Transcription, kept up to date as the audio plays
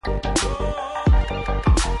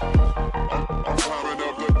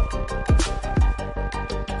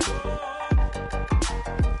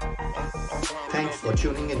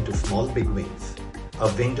tuning into Small Big Wins,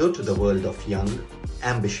 a window to the world of young,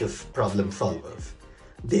 ambitious problem solvers.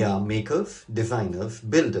 They are makers, designers,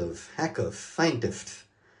 builders, hackers, scientists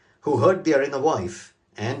who heard their inner voice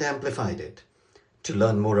and amplified it. To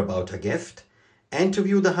learn more about our guest and to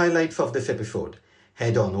view the highlights of this episode,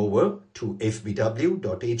 head on over to sbw.hvj.coach.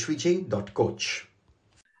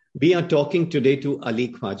 We are talking today to Ali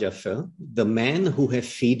Khwaja sir, the man who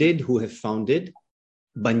has founded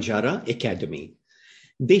Banjara Academy.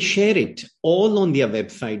 They share it all on their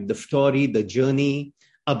website, the story, the journey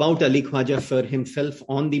about Ali Khwaja sir himself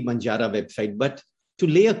on the Banjara website. But to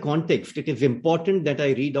lay a context, it is important that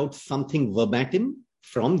I read out something verbatim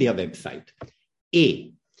from their website.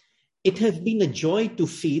 A. It has been a joy to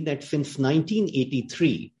see that since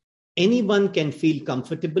 1983, anyone can feel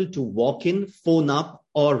comfortable to walk in, phone up,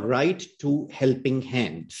 or write to Helping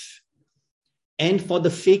Hands. And for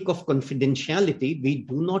the sake of confidentiality, we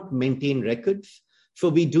do not maintain records, so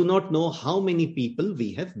we do not know how many people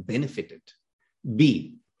we have benefited.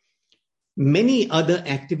 B. Many other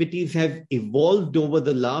activities have evolved over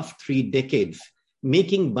the last 3 decades,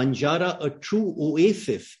 making Banjara a true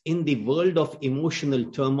oasis in the world of emotional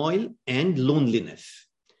turmoil and loneliness.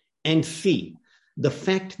 And C. The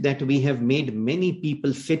fact that we have made many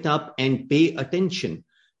people sit up and pay attention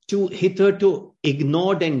to hitherto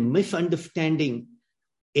ignored and misunderstanding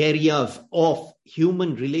areas of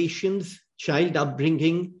human relations, child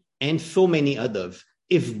upbringing, and so many others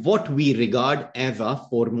is what we regard as our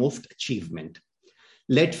foremost achievement.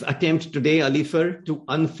 Let's attempt today, Ali sir, to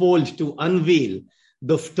unfold, to unveil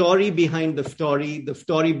the story behind the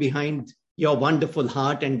story behind your wonderful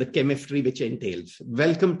heart and the chemistry which entails.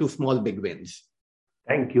 Welcome to Small Big Wins.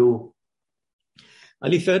 Thank you.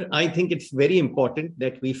 Ali sir, I think it's very important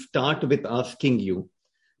that we start with asking you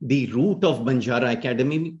the root of Banjara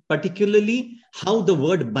Academy, particularly how the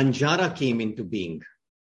word Banjara came into being.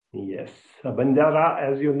 Yes, Banjara,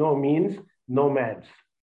 as you know, means nomads.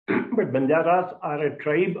 But Banjaras are a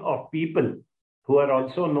tribe of people who are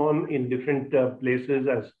also known in different places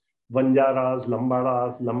as Banjaras,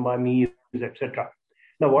 Lambadas, Lambanis, etc.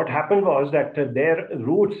 Now, what happened was that their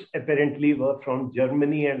roots apparently were from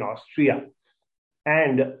Germany and Austria.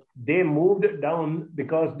 And they moved down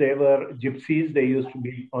because they were gypsies. They used to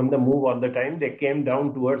be on the move all the time. They came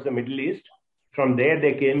down towards the Middle East. From there,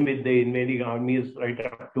 they came with the invading armies right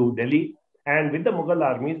up to Delhi. And with the Mughal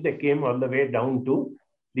armies, they came all the way down to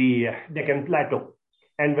the Deccan Plateau.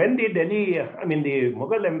 And when the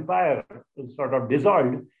Mughal Empire sort of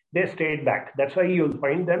dissolved, they stayed back. That's why you'll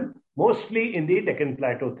find them mostly in the Deccan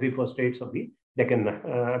Plateau, 3-4 states of the Deccan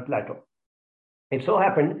Plateau. It so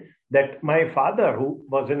happened that my father, who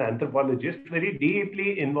was an anthropologist, very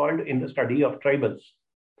deeply involved in the study of tribals.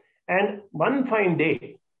 And one fine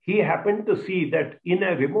day, he happened to see that in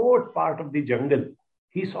a remote part of the jungle,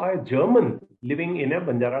 he saw a German living in a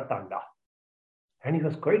Banjara Tanda. And he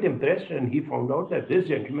was quite impressed, and he found out that this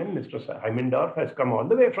gentleman, Mr. Heimendorf, has come all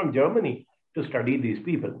the way from Germany to study these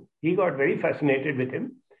people. He got very fascinated with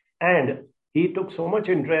him, and he took so much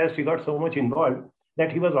interest, he got so much involved,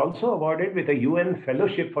 that he was also awarded with a UN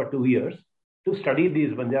fellowship for 2 years to study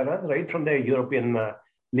these Banjaras right from the European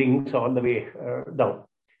links all the way down.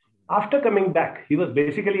 After coming back, he was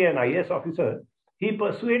basically an IS officer. He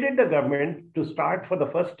persuaded the government to start for the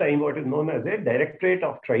first time what is known as a Directorate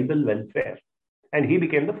of Tribal Welfare. And he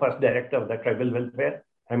became the first director of the tribal welfare.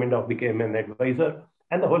 Heimendorf became an advisor.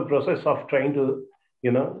 And the whole process of trying to,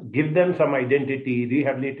 give them some identity,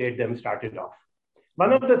 rehabilitate them started off.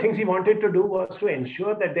 One of the things he wanted to do was to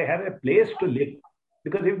ensure that they have a place to live.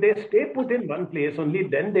 Because if they stay put in one place, only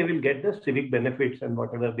then they will get the civic benefits and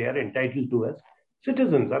whatever they are entitled to as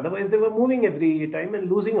citizens. Otherwise, they were moving every time and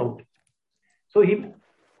losing out. So he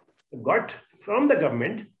got from the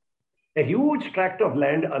government a huge tract of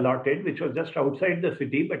land allotted, which was just outside the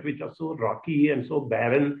city, but which was so rocky and so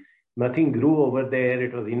barren. Nothing grew over there.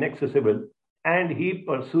 It was inaccessible. And he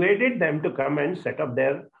persuaded them to come and set up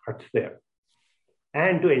their huts there.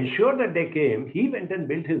 And to ensure that they came, he went and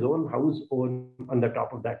built his own house on the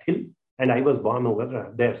top of that hill. And I was born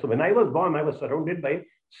over there. So when I was born, I was surrounded by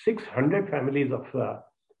 600 families of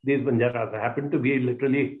these Banjaras. I happened to be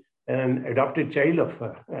literally an adopted child of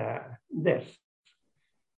theirs.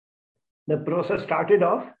 The process started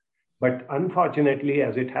off, but unfortunately,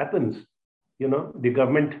 as it happens, the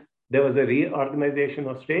government, there was a reorganization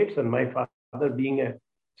of states, and my father, being a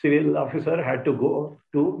civil officer, had to go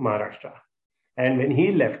to Maharashtra. And when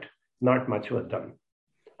he left, not much was done.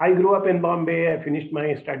 I grew up in Bombay. I finished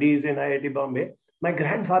my studies in IIT Bombay. My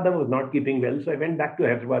grandfather was not keeping well, so I went back to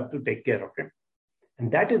Hyderabad to take care of him. And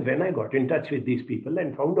that is when I got in touch with these people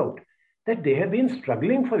and found out that they have been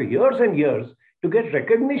struggling for years and years to get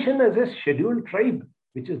recognition as a scheduled tribe,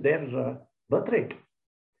 which is their birthright.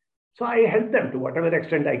 So I helped them to whatever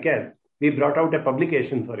extent I can. We brought out a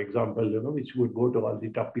publication, for example, which would go to all the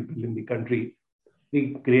top people in the country.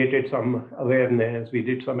 We created some awareness. We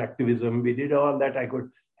did some activism. We did all that I could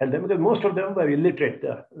help them, because most of them were illiterate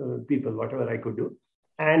people, whatever I could do.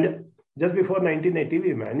 And just before 1980,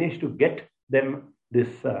 we managed to get them this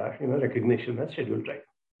recognition as scheduled tribe.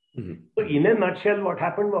 Mm-hmm. So in a nutshell, what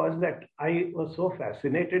happened was that I was so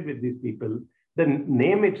fascinated with these people. The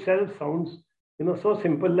name itself sounds so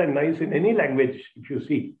simple and nice in any language, if you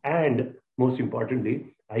see. And most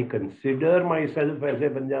importantly, I consider myself as a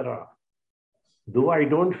Banjara. Though I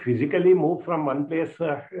don't physically move from one place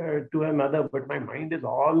to another, but my mind is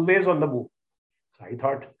always on the move. So I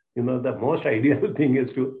thought, the most ideal thing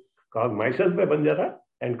is to call myself a Banjara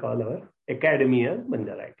and call our academy a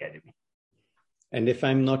Banjara Academy. And if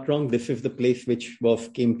I'm not wrong, this is the place which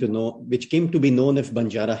came to be known as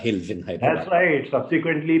Banjara Hills in Hyderabad. That's right.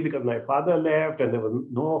 Subsequently, because my father left and there was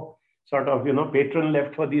no sort of, patron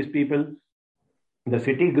left for these people, the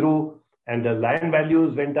city grew and the land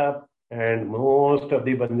values went up, and most of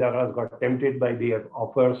the Banjaras got tempted by the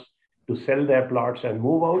offers to sell their plots and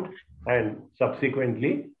move out. And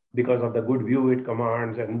subsequently, because of the good view it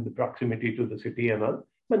commands and the proximity to the city and all,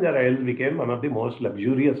 Banjara Hills became one of the most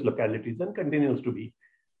luxurious localities and continues to be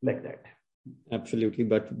like that. Absolutely.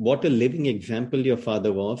 But what a living example your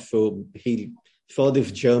father was. So he saw this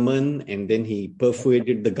German and then he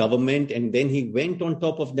persuaded the government and then he went on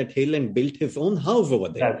top of that hill and built his own house over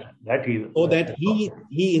there. So that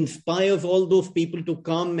he inspires all those people to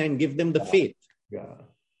come and give them the faith. Yeah.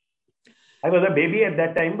 I was a baby at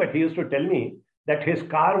that time, but he used to tell me that his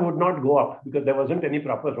car would not go up because there wasn't any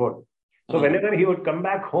proper road. So whenever he would come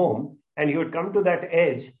back home and he would come to that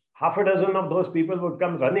edge, half a dozen of those people would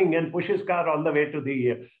come running and push his car all the way to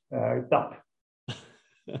the top.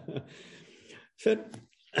 Sir,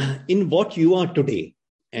 in what you are today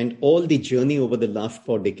and all the journey over the last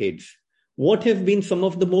 4 decades, what have been some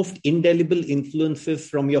of the most indelible influences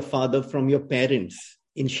from your father, from your parents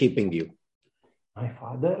in shaping you? My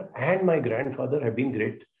father and my grandfather have been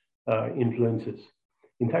great influences.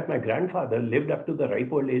 In fact, my grandfather lived up to the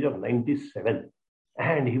ripe old age of 97,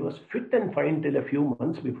 and he was fit and fine till a few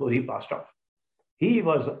months before he passed off. He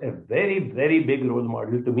was a very, very big role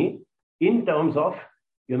model to me in terms of,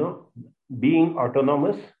 being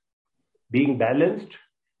autonomous, being balanced,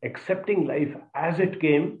 accepting life as it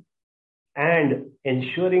came, and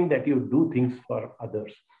ensuring that you do things for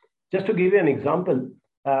others. Just to give you an example,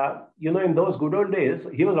 in those good old days,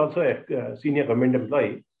 he was also a senior government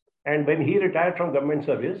employee. And when he retired from government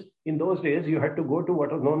service, in those days, you had to go to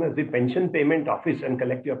what was known as the pension payment office and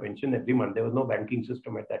collect your pension every month. There was no banking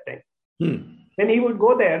system at that time. Then he would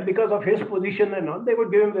go there because of his position and all. They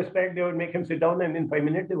would give him respect. They would make him sit down, and in 5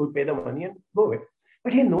 minutes, they would pay the money and go away.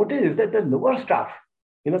 But he noticed that the lower staff,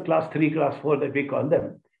 class 3, class 4 that we call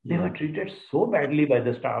them, they were treated so badly by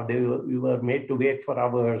the staff. We were made to wait for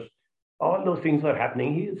hours. All those things were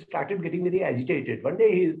happening. He started getting very agitated. One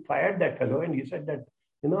day, he fired that fellow and he said that,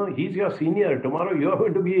 he's your senior. Tomorrow you are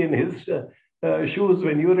going to be in his shoes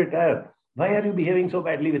when you retire. Why are you behaving so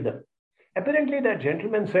badly with them? Apparently, that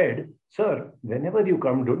gentleman said, sir, whenever you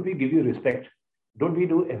come, don't we give you respect? Don't we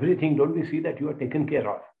do everything? Don't we see that you are taken care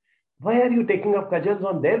of? Why are you taking up cudgels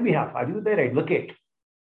on their behalf? Are you their advocate?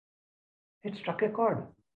 It struck a chord.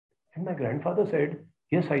 And my grandfather said,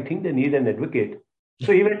 yes, I think they need an advocate.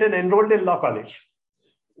 So he went and enrolled in law college.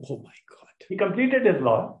 Oh my God. He completed his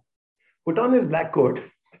law, put on his black coat,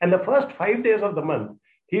 and the first 5 days of the month,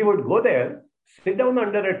 he would go there, sit down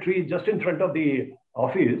under a tree just in front of the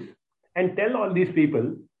office, and tell all these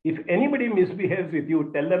people, if anybody misbehaves with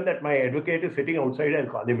you, tell them that my advocate is sitting outside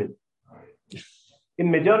and call him in.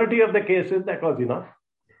 In majority of the cases, that was enough.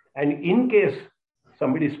 And in case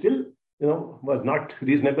somebody still, was not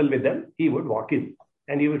reasonable with them, he would walk in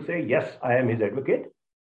and he would say, yes, I am his advocate.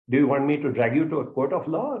 Do you want me to drag you to a court of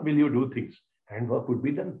law, or will you do things? And work would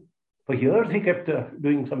be done. For years, he kept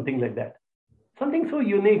doing something like that. Something so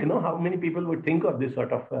unique, how many people would think of this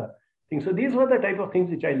sort of thing. So these were the type of things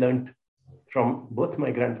which I learned from both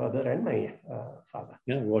my grandfather and my father.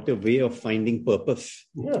 Yeah, what a way of finding purpose.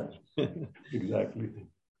 Yeah, exactly.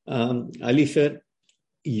 Ali sir,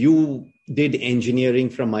 you did engineering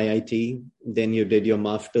from IIT, then you did your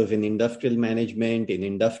master's in industrial management, in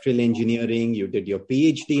industrial engineering, you did your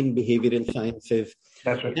PhD in behavioral sciences.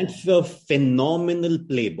 That's right. That's a phenomenal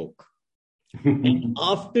playbook. And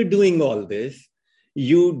after doing all this,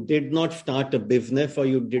 you did not start a business or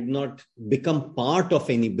you did not become part of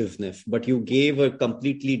any business, but you gave a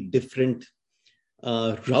completely different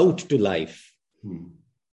route to life.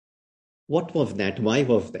 What was that? Why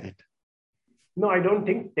was that? No, I don't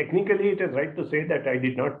think technically it is right to say that I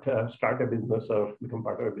did not start a business or become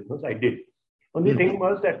part of a business. I did. Only thing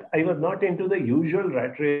was that I was not into the usual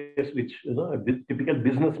rat race, which a typical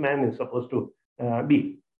businessman is supposed to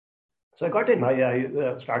be. So I got in.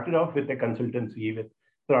 I started off with a consultancy with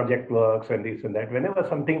project works and this and that. Whenever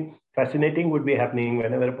something fascinating would be happening,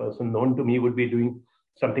 whenever a person known to me would be doing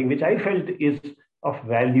something which I felt is of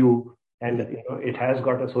value and it has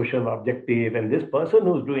got a social objective, and this person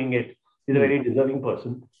who's doing it is a very deserving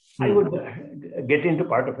person, I would get into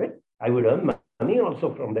part of it. I would earn money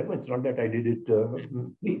also from them. It's not that I did it,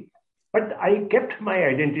 but I kept my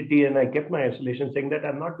identity and I kept my isolation, saying that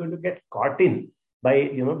I'm not going to get caught in by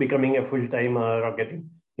becoming a full-timer or getting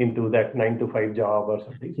into that 9-to-5 job or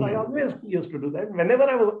something. So I always used to do that. Whenever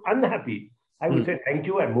I was unhappy, I would say, thank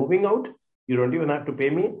you, I'm moving out. You don't even have to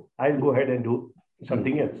pay me. I'll go ahead and do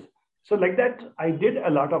something else. So like that, I did get a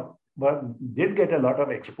lot of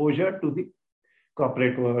exposure to the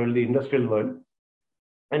corporate world, the industrial world.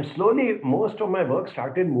 And slowly, most of my work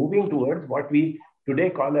started moving towards what we today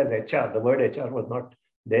call as HR. The word HR was not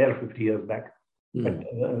there 50 years back. But,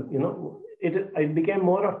 it became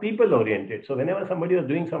more of people-oriented. So whenever somebody was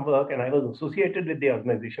doing some work and I was associated with the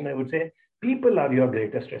organization, I would say, people are your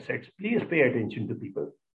greatest assets. Please pay attention to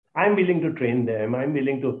people. I'm willing to train them. I'm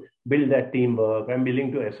willing to build that teamwork. I'm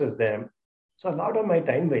willing to assess them. So a lot of my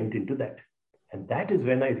time went into that. And that is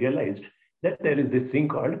when I realized that there is this thing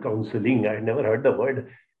called counseling. I had never heard the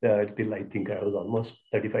word till I think I was almost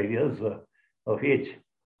 35 years of age.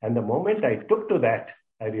 And the moment I took to that,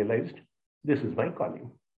 I realized this is my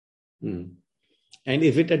calling. And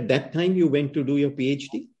is it at that time you went to do your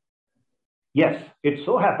PhD? Yes, it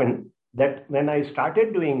so happened that when I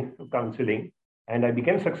started doing counseling and I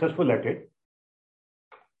became successful at it,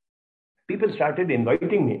 people started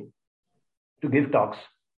inviting me to give talks,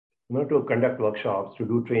 to conduct workshops, to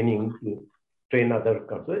do training, to train other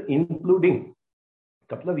counselors, including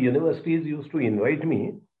a couple of universities used to invite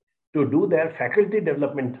me to do their faculty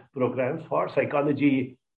development programs for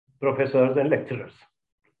psychology professors and lecturers.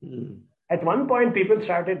 At one point, people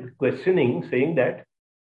started questioning, saying that,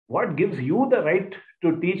 what gives you the right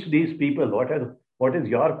to teach these people? What is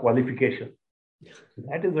your qualification?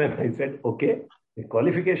 That is when I said, okay, the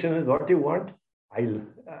qualification is what you want. I'll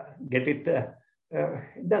get it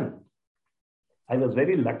done. I was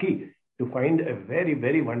very lucky to find a very,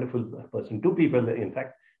 very wonderful person. Two people, in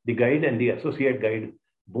fact, the guide and the associate guide,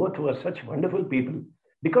 both were such wonderful people.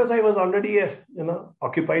 Because I was already a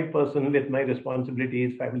occupied person with my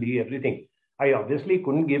responsibilities, family, everything, I obviously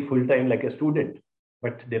couldn't give full time like a student,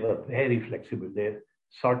 but they were very flexible. They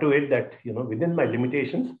saw to it that within my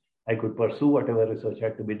limitations, I could pursue whatever research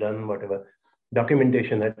had to be done, whatever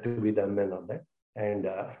documentation had to be done, and all that. And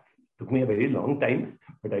took me a very long time,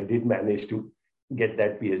 but I did manage to get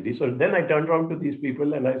that PhD. So then I turned around to these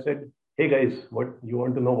people and I said, hey guys, what you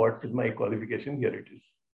want to know? What is my qualification? Here it is.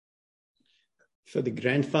 So the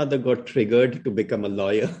grandfather got triggered to become a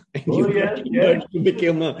lawyer, and to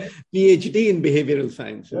become a PhD in behavioral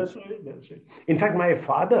sciences. That's right. In fact, my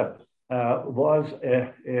father was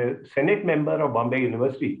a Senate member of Bombay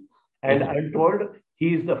University, and I'm told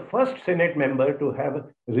he is the first Senate member to have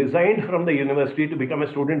resigned from the university to become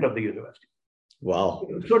a student of the university. Wow.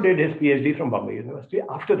 So did his PhD from Bombay University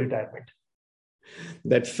after retirement.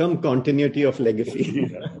 That's some continuity of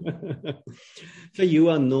legacy. So you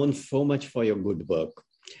are known so much for your good work.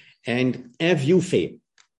 And as you say,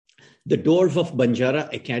 the doors of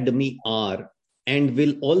Banjara Academy are and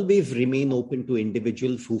will always remain open to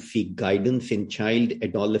individuals who seek guidance in child,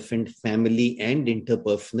 adolescent, family, and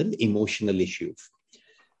interpersonal emotional issues.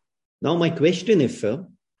 Now, my question is, sir,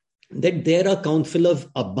 that there are counselors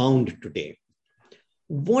abound today.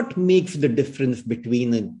 What makes the difference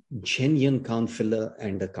between a genuine counselor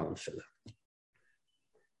and a counselor?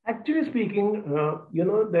 Actually speaking,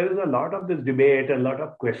 there is a lot of this debate, a lot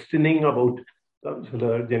of questioning about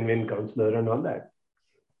counselor, genuine counselor and all that.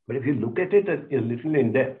 But if you look at it a little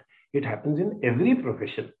in depth, it happens in every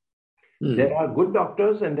profession. There are good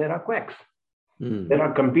doctors and there are quacks. There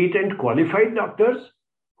are competent, qualified doctors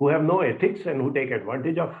who have no ethics and who take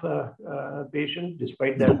advantage of patients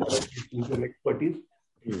despite their expertise.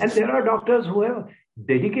 And there are doctors who have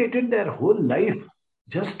dedicated their whole life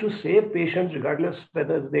just to save patients, regardless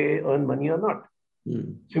whether they earn money or not.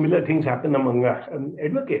 Similar things happen among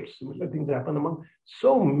advocates. Similar things happen among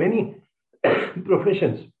so many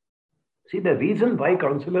professions. See, the reason why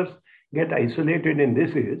counselors get isolated in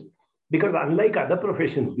this is because unlike other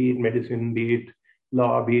professions, be it medicine, be it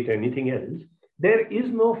law, be it anything else, there is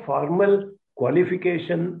no formal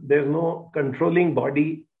qualification. There's no controlling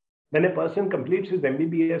body When a person completes his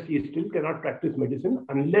MBBS, he still cannot practice medicine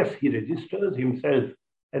unless he registers himself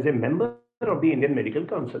as a member of the Indian Medical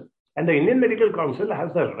Council. And the Indian Medical Council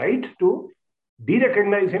has the right to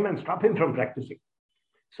de-recognize him and stop him from practicing.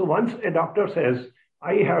 So once a doctor says,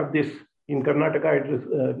 I have this, in Karnataka, it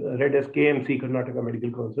is read as KMC, Karnataka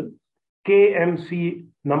Medical Council, KMC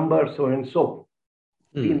number so-and-so.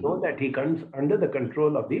 We know that he comes under the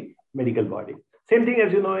control of the medical body. Same thing,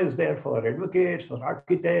 as you know, is there for advocates, for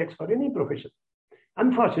architects, for any profession.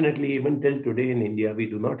 Unfortunately, even till today in India, we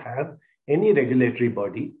do not have any regulatory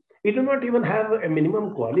body. We do not even have a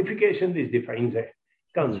minimum qualification which defines a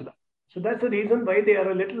counselor. So that's the reason why they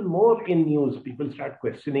are a little more in news. People start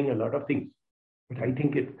questioning a lot of things. But I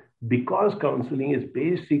think because counseling is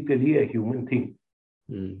basically a human thing.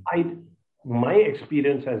 My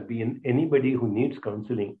experience has been anybody who needs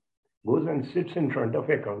counseling goes and sits in front of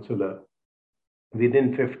a counselor.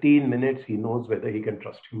 Within 15 minutes, he knows whether he can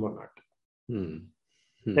trust him or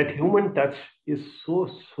not. That human touch is so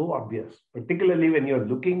obvious, particularly when you're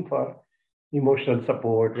looking for emotional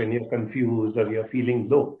support, when you're confused or you're feeling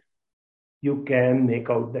low. You can make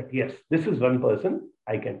out that, yes, this is one person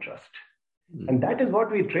I can trust. And that is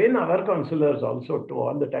what we train our counselors also to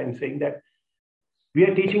all the time, saying that we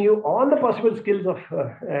are teaching you all the possible skills of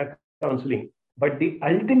counseling, but the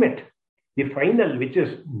ultimate, the final, which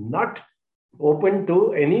is not open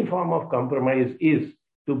to any form of compromise, is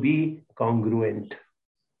to be congruent.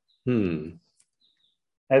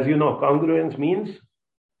 As you know, congruence means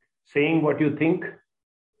saying what you think,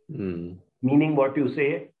 meaning what you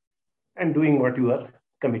say, and doing what you are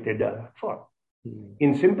committed for.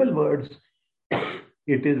 In simple words,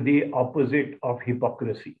 it is the opposite of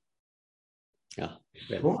hypocrisy.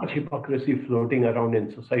 So much hypocrisy floating around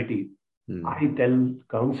in society. I tell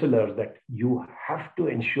counselors that you have to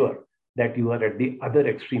ensure that you are at the other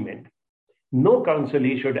extreme end. No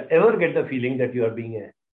counselee should ever get the feeling that you are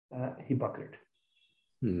being a hypocrite.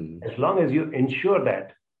 As long as you ensure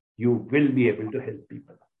that, you will be able to help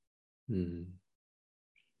people.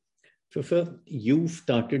 So, sir, you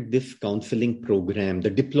started this counseling program, the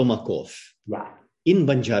diploma course, in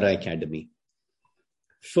Banjara Academy.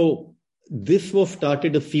 So, this was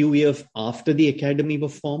started a few years after the academy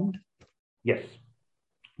was formed? Yes.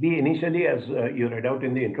 We initially, as you read out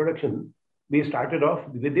in the introduction, we started off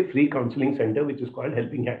with the free counseling center, which is called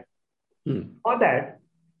Helping Hand. For that,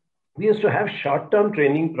 we used to have short-term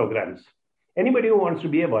training programs. Anybody who wants to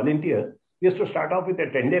be a volunteer, we used to start off with a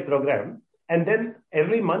 10-day program. And then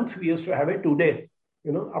every month, we used to have a 2-day,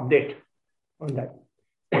 update on that.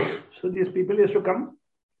 So these people used to come.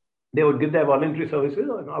 They would give their voluntary services.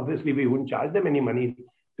 And obviously, we wouldn't charge them any money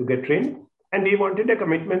to get trained. And we wanted a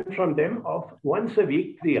commitment from them of once a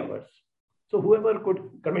week, 3 hours. So whoever could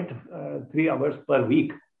commit 3 hours per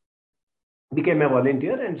week became a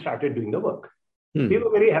volunteer and started doing the work. We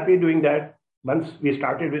were very happy doing that. Once we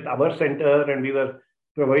started with our center and we were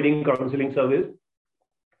providing counseling service,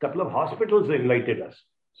 a couple of hospitals invited us,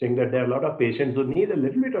 saying that there are a lot of patients who need a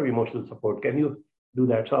little bit of emotional support. Can you do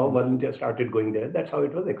that? So our volunteers started going there. That's how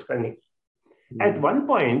it was expanding. At one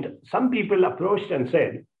point, some people approached and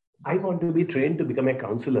said, I want to be trained to become a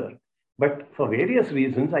counselor, but for various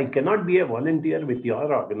reasons, I cannot be a volunteer with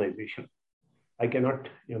your organization. I cannot,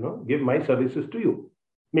 give my services to you.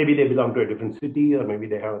 Maybe they belong to a different city, or maybe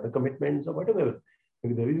they have other commitments, or whatever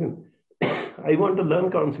maybe the reason. I want to learn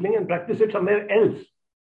counseling and practice it somewhere else.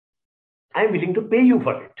 I'm willing to pay you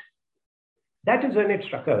for it. That is when it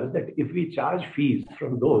struck us that if we charge fees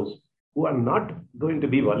from those who are not going to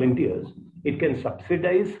be volunteers, it can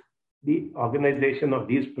subsidize the organization of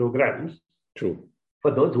these programs. True.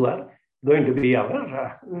 For those who are going to be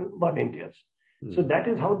our volunteers. So that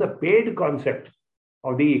is how the paid concept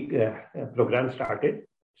of the program started.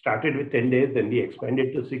 Started with 10 days, then we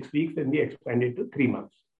expanded to 6 weeks, then we expanded to 3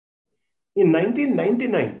 months. In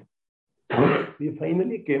 1999, we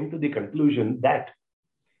finally came to the conclusion that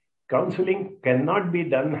counseling cannot be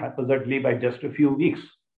done haphazardly by just a few weeks.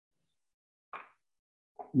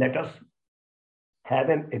 Let us have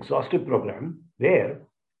an exhaustive program where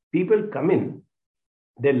people come in,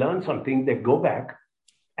 they learn something, they go back,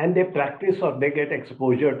 and they practice or they get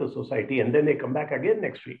exposure to society, and then they come back again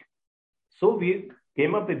next week. So we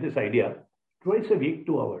came up with this idea, twice a week,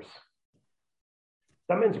 2 hours.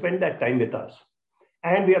 Come and spend that time with us.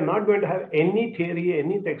 And we are not going to have any theory,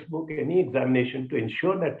 any textbook, any examination to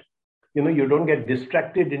ensure that you don't get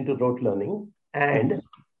distracted into rote learning. And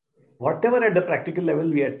whatever at the practical level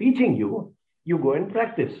we are teaching you, you go and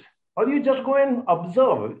practice. Or you just go and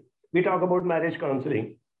observe. We talk about marriage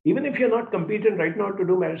counseling. Even if you're not competent right now to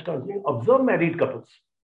do marriage counseling, observe married couples.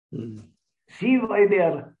 See why they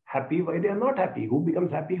are happy, why they are not happy, who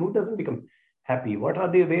becomes happy, who doesn't become happy, what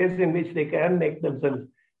are the ways in which they can make themselves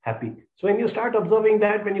happy. So when you start observing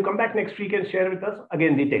that, when you come back next week and share with us,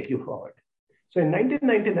 again, we take you forward. So in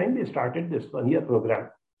 1999, we started this one-year program,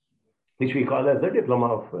 which we call as the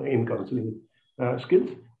Diploma in Counseling Skills.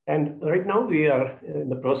 And right now we are in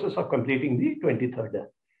the process of completing the 23rd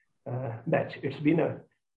batch. It's been a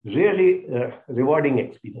really rewarding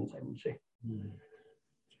experience, I would say.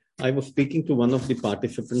 I was speaking to one of the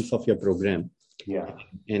participants of your program. Yeah.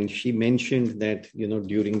 And she mentioned that,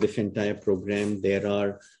 during this entire program,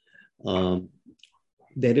 there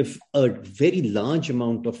is a very large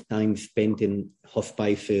amount of time spent in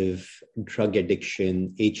hospices, drug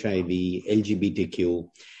addiction, HIV, LGBTQ.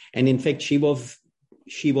 And in fact, she was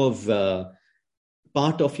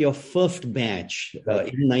part of your first batch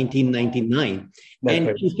in 1999. And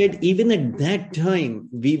right. She said, even at that time,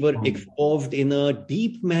 we were exposed in a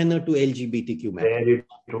deep manner to LGBTQ matters. Very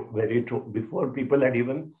true, very true. Before people had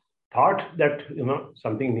even thought that,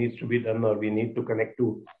 something needs to be done or we need to connect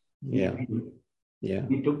to. Yeah.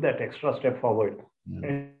 We took that extra step forward. Yeah.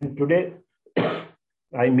 And today,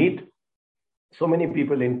 I meet so many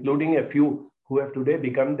people, including a few who have today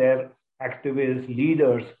become their activists,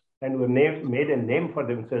 leaders, and who made a name for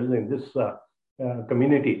themselves in this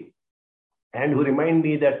community. And who remind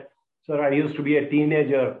me that, sir, I used to be a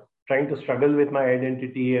teenager trying to struggle with my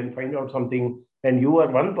identity and find out something. And you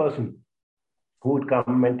are one person who would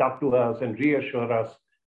come and talk to us and reassure us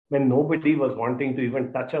when nobody was wanting to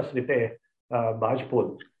even touch us with a barge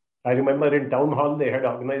pole. I remember in town hall, they had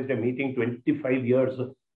organized a meeting 25 years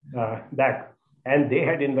back, and they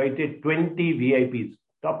had invited 20 VIPs,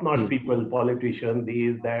 top-notch people, politicians,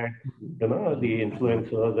 these, that, the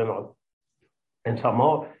influencers and all. And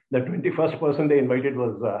somehow the 21st person they invited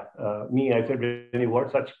was me. I said, when you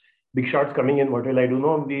want such big shots coming in, what will I do?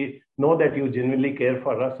 No, we know that you genuinely care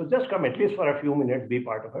for us. So just come at least for a few minutes, be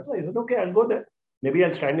part of it. So I said, okay, I'll go there. Maybe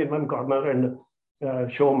I'll stand in one corner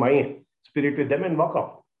and show my spirit with them and walk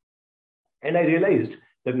off. And I realized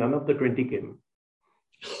that none of the 20 came.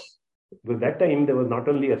 Because that time there was not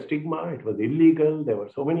only a stigma, it was illegal, there were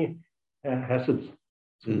so many hassles.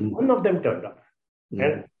 So none of them turned up.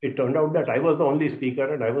 And it turned out that I was the only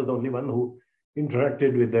speaker and I was the only one who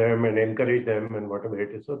interacted with them and encouraged them and whatever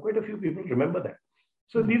it is. So quite a few people remember that.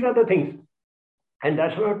 So these are the things. And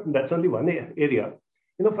that's only one area.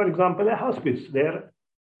 For example, a hospice, there are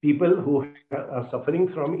people who are suffering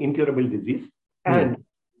from incurable disease and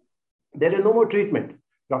there is no more treatment.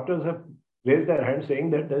 Doctors have raised their hands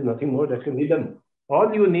saying that there's nothing more that can be done.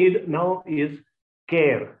 All you need now is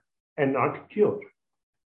care and not cure.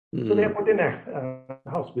 So they are put in a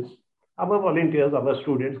hospice. Our volunteers, our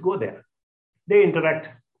students go there. They interact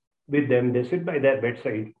with them. They sit by their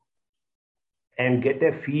bedside and get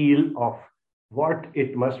a feel of what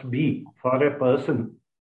it must be for a person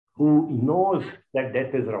who knows that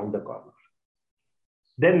death is around the corner.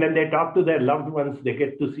 Then when they talk to their loved ones, they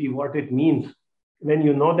get to see what it means when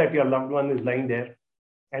you know that your loved one is lying there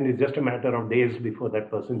and it's just a matter of days before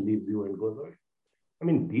that person leaves you and goes away. I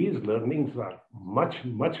mean, these learnings are much,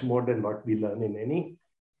 much more than what we learn in any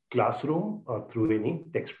classroom or through any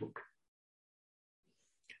textbook.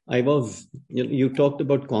 You talked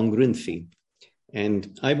about congruency,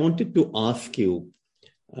 and I wanted to ask you,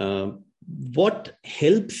 what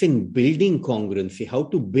helps in building congruency, how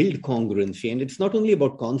to build congruency? And it's not only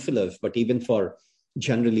about counselors, but even for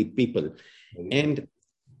generally people. And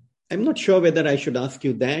I'm not sure whether I should ask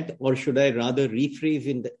you that, or should I rather rephrase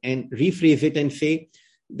it and say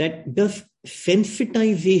that does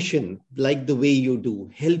sensitization, like the way you do,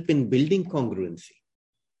 help in building congruency?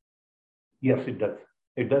 Yes, it does.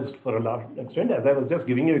 It does for a large extent. As I was just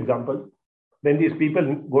giving you an example, when these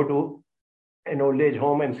people go to an old age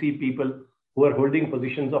home and see people who are holding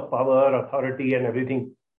positions of power, authority and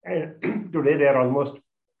everything, and today they are almost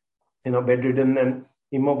bedridden and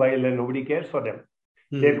immobile and nobody cares for them.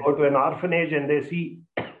 They go to an orphanage and they see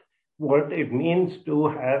what it means to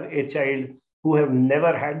have a child who have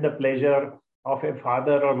never had the pleasure of a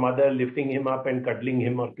father or mother lifting him up and cuddling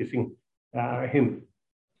him or kissing him.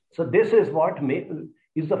 So this is what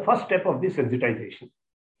is the first step of this sensitization.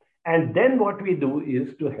 And then what we do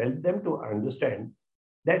is to help them to understand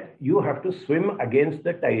that you have to swim against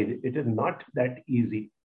the tide. It is not that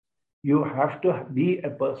easy. You have to be a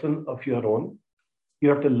person of your own. You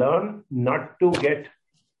have to learn not to get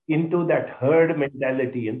into that herd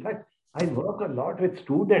mentality. In fact, I work a lot with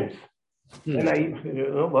students and I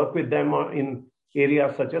work with them in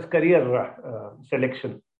areas such as career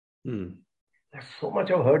selection. There's so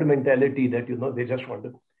much of herd mentality that, they just want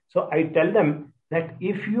to. So I tell them that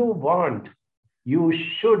if you want, you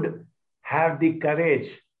should have the courage.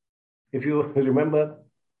 If you remember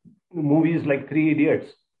movies like Three Idiots,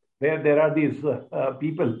 where there are these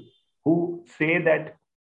people who say that,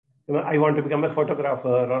 I want to become a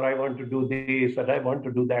photographer, or I want to do this, or I want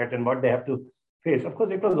to do that, and what they have to face. Of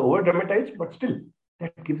course, it was over dramatized, but still,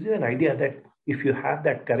 that gives you an idea that if you have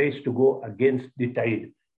that courage to go against the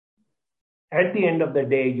tide, at the end of the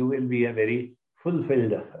day, you will be a very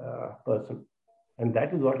fulfilled person. And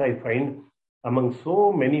that is what I find among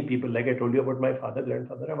so many people. Like I told you about my father,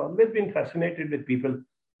 grandfather, I've always been fascinated with people,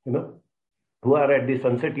 who are at the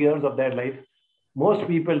sunset years of their life. Most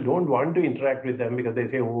people don't want to interact with them because they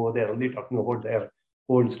say, oh, they're only talking about their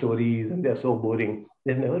old stories and they're so boring.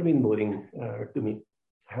 They've never been boring to me.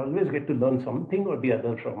 I always get to learn something or the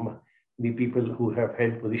other from the people who have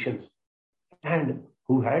held positions and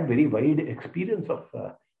who had very wide experience of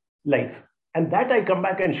life. And that I come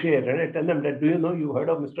back and share. And I tell them that, do you know, you heard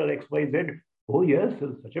of Mr. XYZ? Oh, yes, he's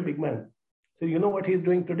such a big man. So you know what he's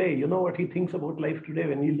doing today? You know what he thinks about life today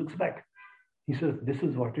when he looks back? He says, this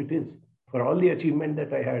is what it is. For all the achievement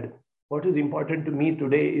that I had, what is important to me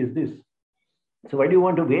today is this. So why do you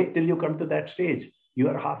want to wait till you come to that stage? You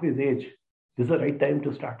are half his age. This is the right time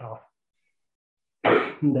to start off.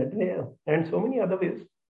 That way, and so many other ways.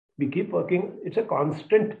 We keep working. It's a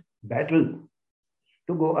constant battle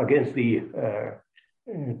to go against the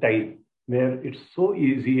tide, where it's so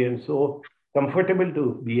easy and so comfortable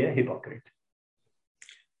to be a hypocrite.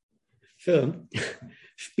 So,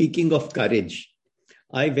 speaking of courage,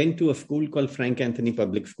 I went to a school called Frank Anthony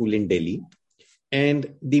Public School in Delhi.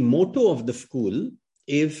 And the motto of the school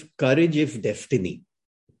is courage is destiny.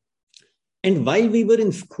 And while we were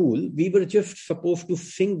in school, we were just supposed to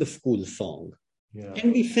sing the school song. Yeah.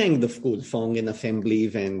 And we sang the school song in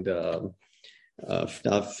assemblies and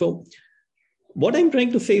stuff. So what I'm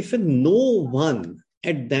trying to say is that no one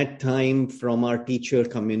at that time from our teacher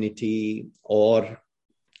community or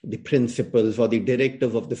the principals or the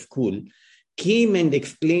directors of the school came and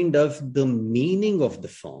explained us the meaning of the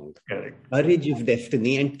song. Correct. Courage is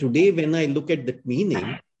destiny. And today when I look at that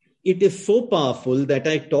meaning, it is so powerful that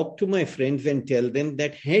I talk to my friends and tell them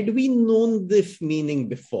that had we known this meaning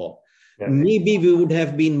before, maybe we would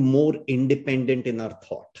have been more independent in our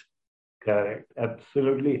thought. Correct.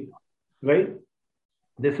 Absolutely. Right.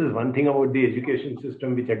 This is one thing about the education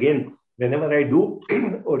system, which again, whenever I do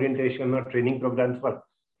orientation or training programs for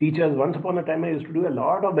teachers, once upon a time I used to do a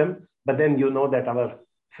lot of them, but then you know that our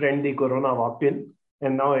friend the corona walked in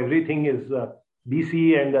and now everything is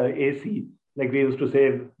BC and AC, like we used to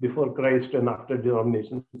say before Christ and after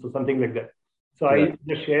denomination, so something like that. So I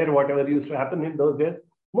just share whatever used to happen in those days.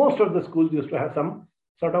 Most of the schools used to have some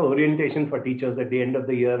sort of orientation for teachers at the end of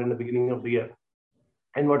the year and the beginning of the year.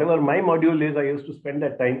 And whatever my module is, I used to spend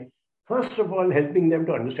that time, first of all, helping them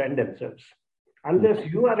to understand themselves.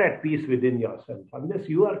 Unless you are at peace within yourself, unless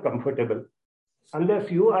you are comfortable,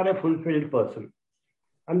 unless you are a fulfilled person,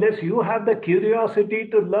 unless you have the curiosity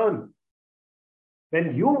to learn.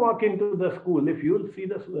 When you walk into the school, if you see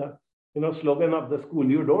the slogan of the school,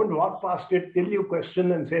 you don't walk past it till you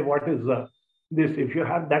question and say, what is this? If you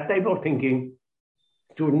have that type of thinking,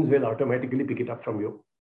 students will automatically pick it up from you.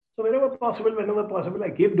 So whenever possible, I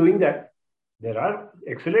keep doing that. There are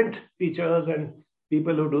excellent teachers and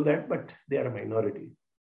people who do that, but they are a minority.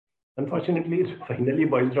 Unfortunately, it finally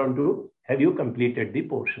boils down to, have you completed the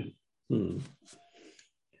portion?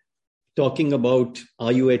 Talking about,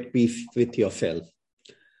 are you at peace with yourself?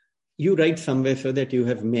 You write somewhere, sir, that you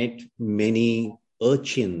have met many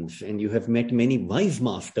urchins and you have met many wise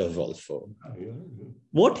masters also.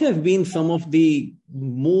 What have been some of the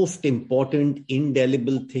most important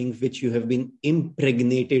indelible things which you have been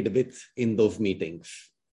impregnated with in those meetings?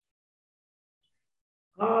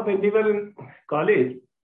 When we were in college,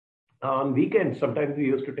 on weekends, sometimes we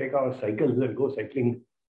used to take our cycles and go cycling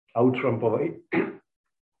out from Powai,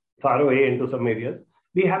 far away into some areas.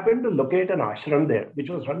 We happened to locate an ashram there, which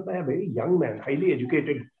was run by a very young man, highly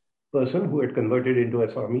educated person who had converted into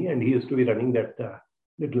a Swami, and he used to be running that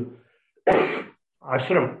little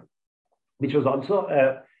ashram, which was also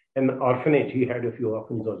an orphanage. He had a few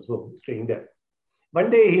orphans also staying there. One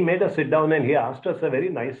day he made us sit down and he asked us a very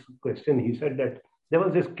nice question. He said that there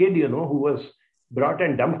was this kid, who was brought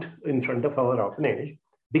and dumped in front of our orphanage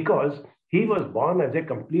because he was born as a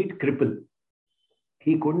complete cripple.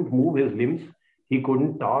 He couldn't move his limbs. He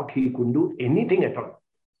couldn't talk. He couldn't do anything at all.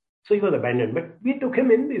 So he was abandoned. But we took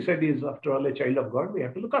him in. We said, he's after all a child of God. We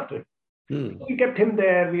have to look after him. So we kept him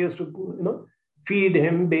there. We used to, feed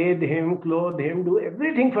him, bathe him, clothe him, do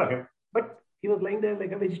everything for him. But he was lying there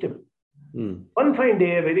like a vegetable. One fine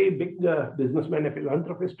day, a very big businessman, a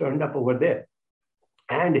philanthropist turned up over there.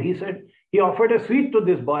 And he said, He offered a sweet to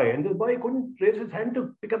this boy, and this boy couldn't raise his hand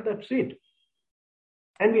to pick up that sweet.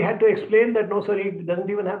 And we had to explain that, no, sir, he doesn't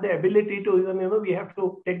even have the ability to even, we have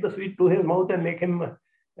to take the sweet to his mouth and make him.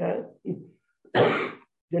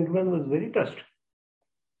 Gentleman was very touched.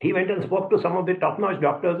 He went and spoke to some of the top-notch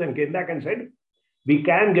doctors and came back and said, we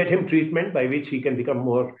can get him treatment by which he can become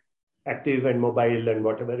more active and mobile and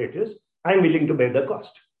whatever it is. I'm willing to bear the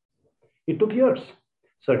cost. It took years.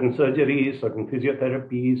 Certain surgeries, certain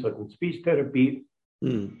physiotherapy, certain speech therapy.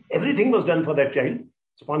 Everything was done for that child,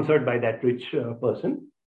 sponsored by that rich person.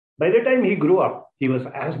 By the time he grew up, he was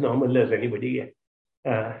as normal as anybody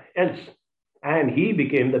else. And he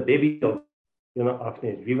became the baby of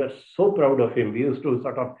orphanage. We were so proud of him. We used to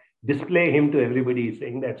sort of display him to everybody,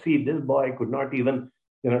 saying that, see, this boy could not even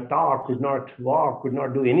talk, could not walk, could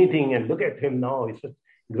not do anything. And look at him now. He's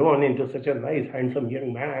grown into such a nice, handsome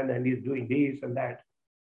young man, and he's doing this and that.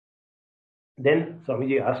 Then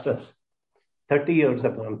Swamiji asked us, 30 years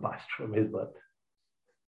have gone past from his birth.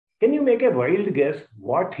 Can you make a wild guess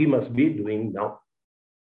what he must be doing now?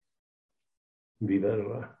 We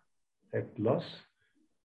were at loss.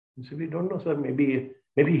 So we don't know, sir. Maybe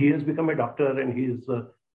he has become a doctor and he's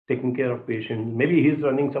taking care of patients. Maybe he's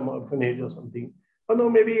running some orphanage or something. Or no,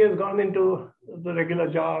 maybe he has gone into the regular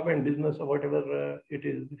job and business or whatever it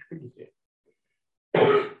is. Difficult to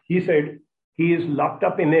say. He said he is locked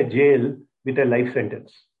up in a jail with a life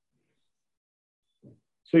sentence.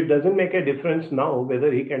 So it doesn't make a difference now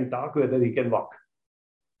whether he can talk, whether he can walk.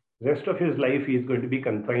 Rest of his life, he is going to be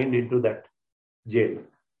confined into that jail.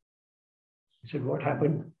 He said, what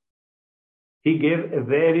happened? He gave a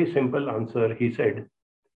very simple answer. He said,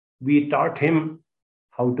 we taught him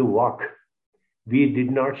how to walk. We did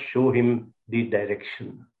not show him the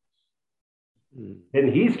direction.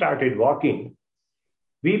 When he started walking,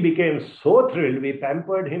 we became so thrilled. We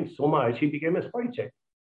pampered him so much. He became a spoiled child.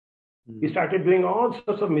 He started doing all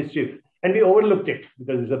sorts of mischief. And we overlooked it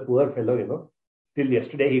because he's a poor fellow, Till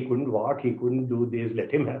yesterday, he couldn't walk. He couldn't do this.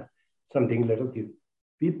 Let him have something, let us give.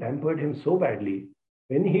 We pampered him so badly.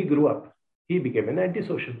 When he grew up, he became an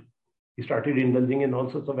antisocial. He started indulging in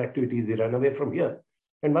all sorts of activities. He ran away from here.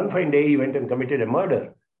 And one fine day, he went and committed a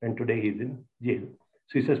murder. And today, he's in jail.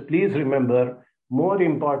 So he says, please remember, more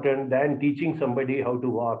important than teaching somebody how to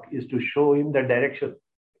walk is to show him the direction.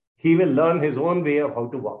 He will learn his own way of how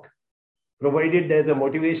to walk. Provided there's a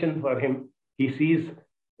motivation for him, he sees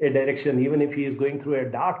a direction. Even if he is going through a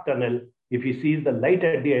dark tunnel, if he sees the light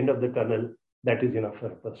at the end of the tunnel, that is enough for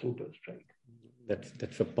a person to strike.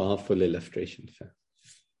 That's a powerful illustration, sir.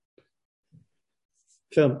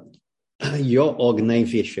 So, your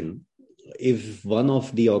organization is one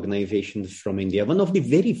of the organizations from India, one of the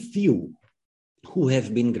very few who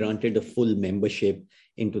have been granted a full membership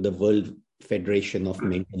into the World Federation of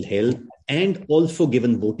Mental Health and also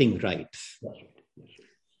given voting rights. That's right.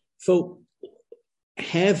 So,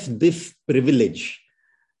 has this privilege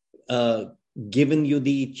given you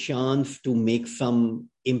the chance to make some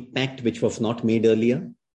impact which was not made earlier?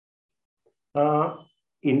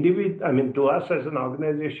 To us as an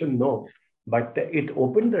organization, no. But it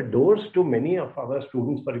opened the doors to many of our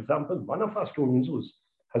students. For example, one of our students whose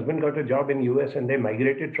husband got a job in US and they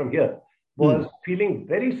migrated from here was feeling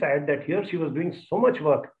very sad that here she was doing so much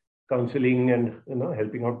work, counseling and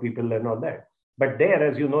helping out people and all that. But there,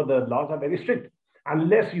 as you know, the laws are very strict.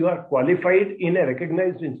 Unless you are qualified in a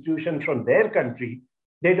recognized institution from their country,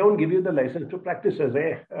 they don't give you the license to practice as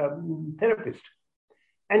a therapist.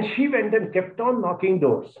 And she went and kept on knocking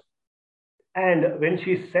doors. And when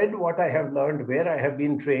she said what I have learned, where I have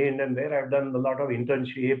been trained and where I've done a lot of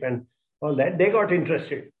internship and all that, they got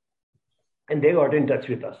interested. And they got in touch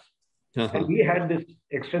with us. And we had this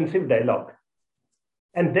extensive dialogue.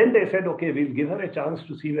 And then they said, okay, we'll give her a chance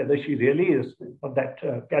to see whether she really is of that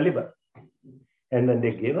caliber. And when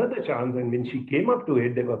they gave her the chance, and when she came up to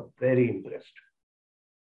it, they were very impressed.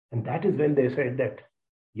 And that is when they said that,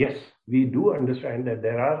 yes, we do understand that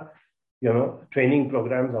there are, training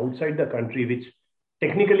programs outside the country which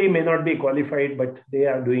technically may not be qualified, but they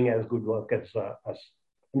are doing as good work as us.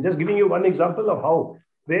 I'm just giving you one example of how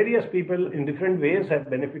various people in different ways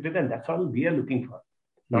have benefited, and that's all we are looking for.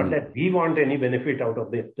 Not that we want any benefit out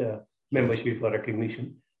of that membership or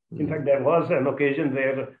recognition. In fact, there was an occasion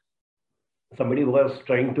where somebody was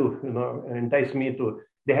trying to, entice me to.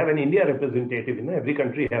 They have an India representative. Every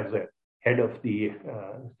country has a head of the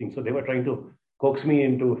thing. So they were trying to coax me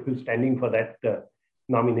into standing for that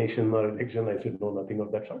nomination or election. I said, no, nothing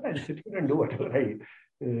of that sort. I'll sit here and do whatever I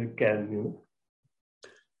can.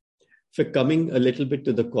 So coming a little bit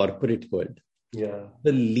to the corporate world,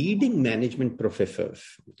 the leading management professors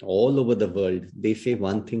all over the world, they say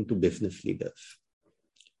one thing to business leaders.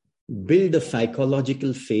 build a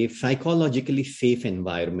psychologically safe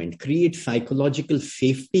environment, create psychological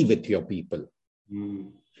safety with your people.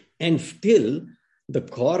 And still, the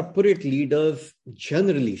corporate leaders,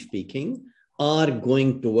 generally speaking, are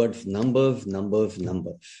going towards numbers.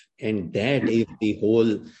 And that is the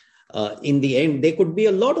whole, in the end, there could be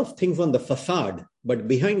a lot of things on the facade, but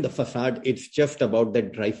behind the facade, it's just about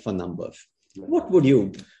that drive for numbers. What would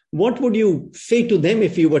you say to them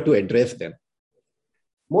if you were to address them?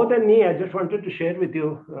 More than me, I just wanted to share with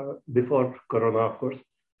you, before Corona, of course,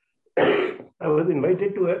 I was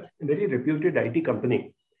invited to a very reputed IT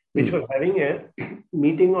company, which was having a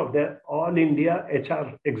meeting of their all India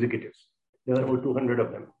HR executives. There were about 200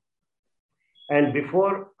 of them. And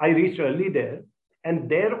before I reached early there, and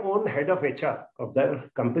their own head of HR of their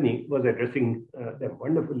company was addressing them,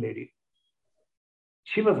 wonderful lady.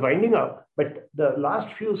 She was winding up, but the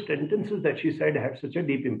last few sentences that she said had such a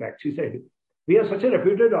deep impact. She said, we are such a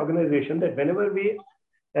reputed organization that whenever we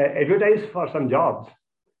advertise for some jobs,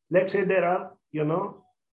 let's say there are,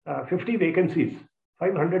 50 vacancies,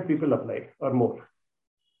 500 people apply or more.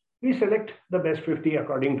 We select the best 50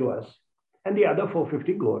 according to us, and the other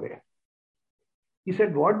 450 go away. He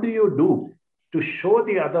said, what do you do to show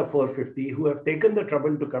the other 450 who have taken the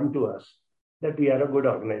trouble to come to us that we are a good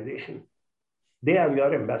organization? They are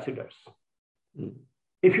your ambassadors.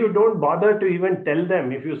 If you don't bother to even tell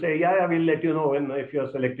them, if you say, yeah, we'll let you know if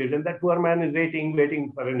you're selected, and that poor man is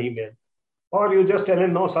waiting for an email, or you just tell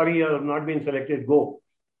him, no, sorry, you have not been selected, go.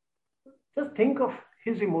 Just think of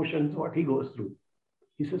his emotions, what he goes through.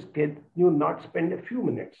 He says, can you not spend a few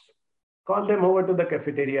minutes? Call them over to the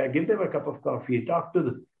cafeteria, give them a cup of coffee, talk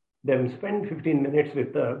to them, spend 15 minutes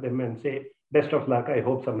with them and say, best of luck, I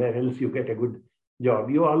hope somewhere else you get a good job.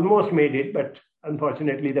 You almost made it, but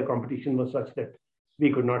unfortunately the competition was such that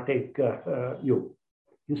we could not take you.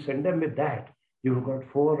 You send them with that. You've got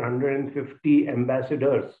 450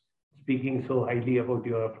 ambassadors speaking so highly about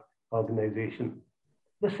your organization.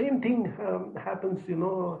 The same thing happens,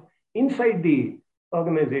 inside the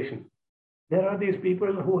organization. There are these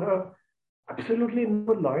people who have absolutely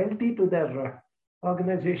no loyalty to their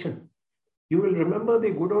organization. You will remember the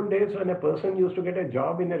good old days when a person used to get a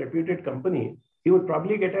job in a reputed company. He would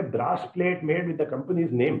probably get a brass plate made with the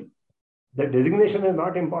company's name. The designation is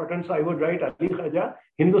not important, so I would write Ali Khaja,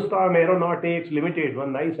 Hindustan Aeronautics Limited,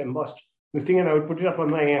 one nice embossed thing, and I would put it up on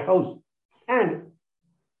my house. And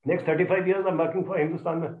next 35 years, I'm working for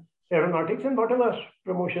Hindustan Aeronautics, and whatever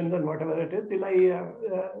promotions and whatever it is, till I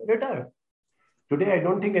retire. Today, I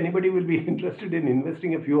don't think anybody will be interested in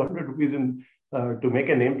investing a few hundred rupees in to make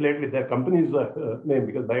a nameplate with their company's name,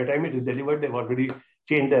 because by the time it is delivered, they've already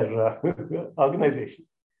changed their organization.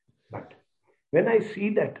 But when I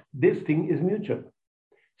see that this thing is mutual,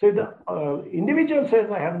 so if the individual says,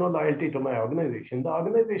 I have no loyalty to my organization, the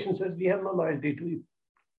organization says, we have no loyalty to you.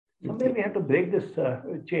 Somewhere we have to break this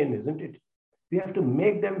chain, isn't it? We have to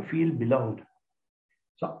make them feel belonged.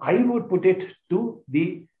 So I would put it to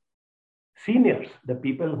the seniors, the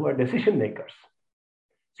people who are decision makers.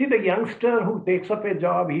 See, the youngster who takes up a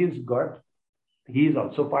job, he is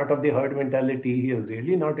also part of the herd mentality. He has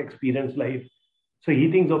really not experienced life. So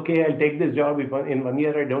he thinks, okay, I'll take this job. If in 1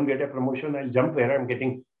 year I don't get a promotion, I'll jump where I'm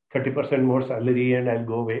getting 30% more salary and I'll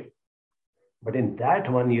go away. But in that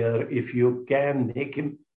 1 year, if you can make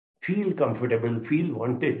him feel comfortable, feel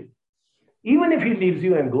wanted, even if he leaves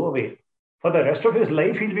you and go away, for the rest of his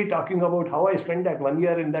life, he'll be talking about how I spent that 1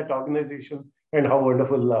 year in that organization and how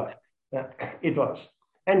wonderful it was.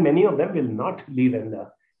 And many of them will not leave and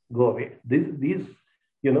go away. These,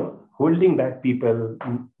 holding back people,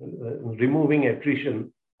 removing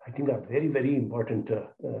attrition, I think are very, very important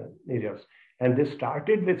areas. And this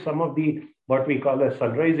started with some of the, what we call as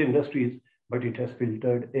sunrise industries, but it has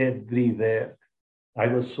filtered everywhere. I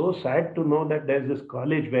was so sad to know that there's this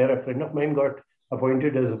college where a friend of mine got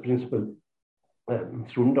appointed as a principal,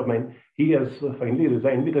 student of mine. He has finally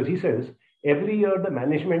resigned because he says, every year the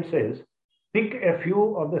management says, pick a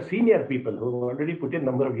few of the senior people who have already put in a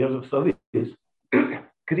number of years of service,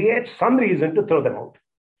 create some reason to throw them out.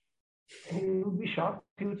 And you would be shocked.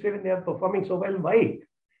 He would say, when they are performing so well, why?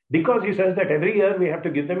 Because he says that every year we have to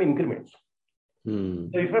give them increments. So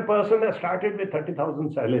if a person has started with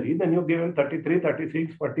 30,000 salary, then you give him 33,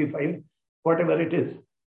 36, 45, whatever it is.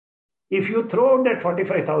 If you throw out that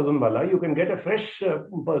 45,000 wala, you can get a fresh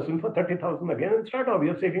person for 30,000 again and start off.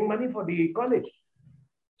 You're saving money for the college.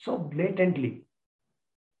 So blatantly.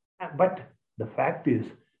 But the fact is,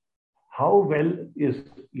 how well is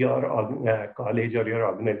your college or your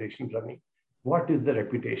organization running? What is the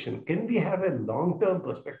reputation? Can we have a long-term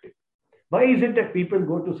perspective? Why is it that people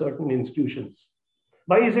go to certain institutions?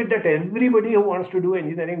 Why is it that everybody who wants to do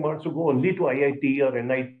engineering wants to go only to IIT or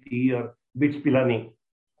NIT or BITS Pilani?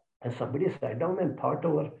 And somebody sat down and thought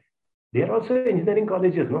over, they are also engineering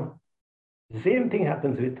colleges, no? The same thing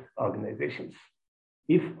happens with organizations.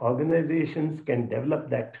 If organizations can develop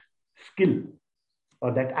that skill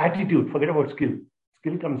or that attitude, forget about skill.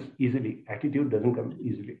 Skill comes easily. Attitude doesn't come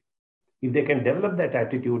easily. If they can develop that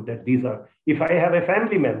attitude that these are, if I have a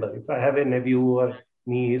family member, if I have a nephew or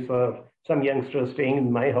niece or some youngster staying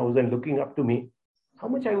in my house and looking up to me, how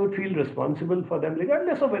much I would feel responsible for them,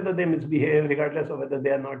 regardless of whether they misbehave, regardless of whether they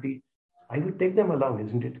are naughty. I would take them along,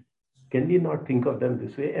 isn't it? Can we not think of them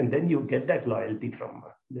this way? And then you get that loyalty from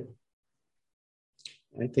them.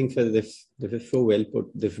 I think this is so well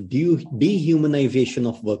put. This dehumanization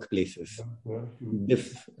of workplaces,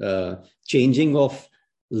 this changing of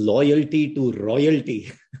loyalty to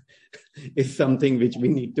royalty is something which we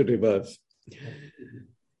need to reverse.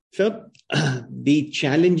 So, the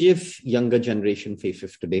challenges younger generation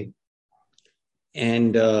faces today,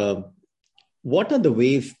 and what are the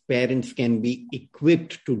ways parents can be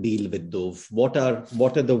equipped to deal with those? What are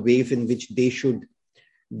the ways in which they should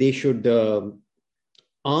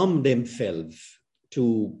arm themselves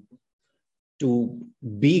to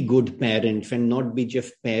be good parents and not be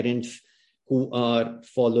just parents who are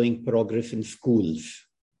following progress in schools?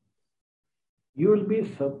 You will be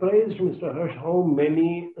surprised, Mr. Harsh, how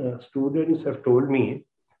many students have told me,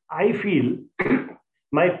 I feel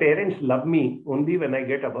my parents love me only when I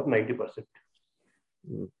get above 90%.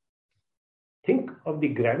 Think of the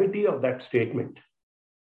gravity of that statement.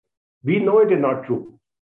 We know it is not true.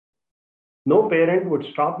 No parent would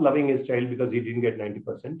stop loving his child because he didn't get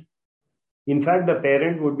 90%. In fact, the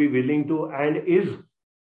parent would be willing to and is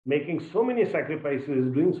making so many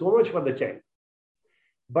sacrifices, doing so much for the child.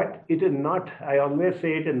 But it is not, I always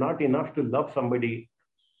say it is not enough to love somebody.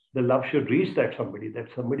 The love should reach that somebody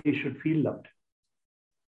should feel loved.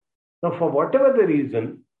 Now, for whatever the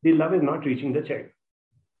reason, the love is not reaching the child.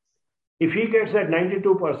 If he gets that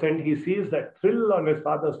 92%, he sees that thrill on his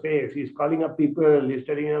father's face. He's calling up people, he's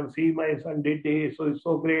telling them, see, my son did this, so it's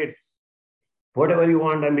so great. Whatever you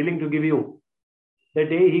want, I'm willing to give you. The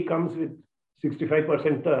day he comes with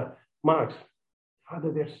 65% marks,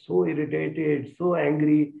 father gets so irritated, so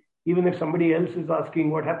angry. Even if somebody else is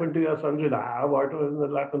asking, what happened to your son? What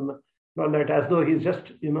was happened? All that, as though he's just,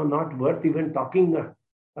 not worth even talking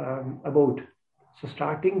about. So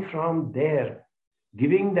starting from there,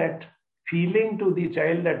 giving that feeling to the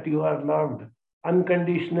child that you are loved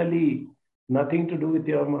unconditionally, nothing to do with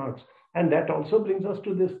your marks. And that also brings us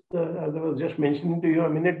to this, as I was just mentioning to you a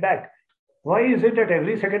minute back. Why is it that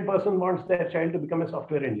every second person wants their child to become a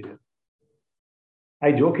software engineer?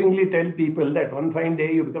 I jokingly tell people that one fine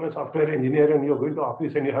day you become a software engineer and you're going to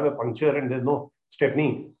office and you have a puncture and there's no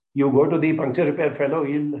stepney. You go to the puncture repair fellow,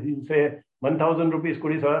 he'll say, 1,000 rupees,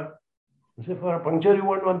 kudi sir. I say, for a puncture you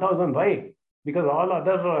want 1,000. Why? Because all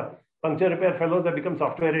other puncture repair fellows have become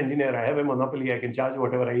software engineer. I have a monopoly. I can charge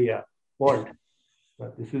whatever I want.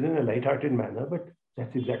 But this is in a light-hearted manner, but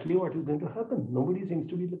that's exactly what is going to happen. Nobody seems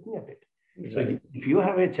to be looking at it. Right. So if you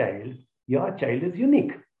have a child, your child is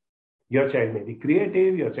unique. Your child may be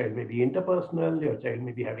creative, your child may be interpersonal, your child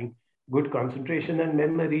may be having good concentration and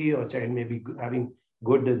memory, your child may be having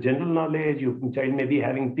good general knowledge, your child may be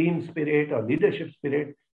having team spirit or leadership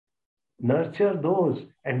spirit. Nurture those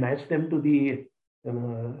and match them to the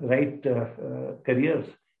right careers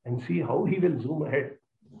and see how he will zoom ahead.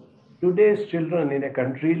 Today's children in a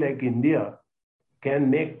country like India can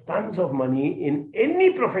make tons of money in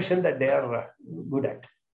any profession that they are good at.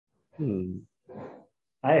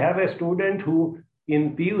 I have a student who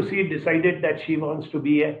in PUC decided that she wants to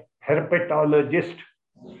be a herpetologist.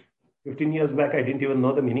 15 years back, I didn't even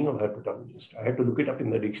know the meaning of herpetologist. I had to look it up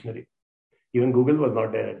in the dictionary. Even Google was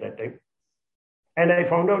not there at that time. And I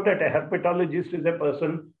found out that a herpetologist is a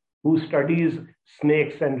person who studies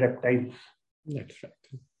snakes and reptiles. That's right.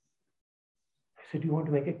 I said, you want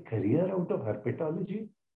to make a career out of herpetology?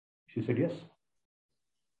 She said, yes.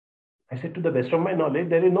 I said, to the best of my knowledge,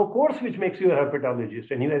 there is no course which makes you a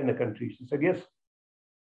herpetologist anywhere in the country. She said, yes.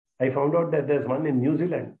 I found out that there's one in New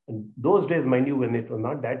Zealand. And those days, mind you, when it was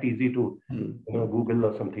not that easy to Google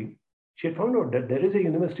or something, she had found out that there is a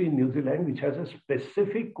university in New Zealand which has a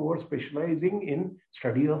specific course specializing in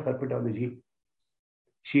study of herpetology.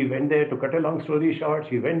 She went there, to cut a long story short,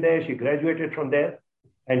 she went there, she graduated from there.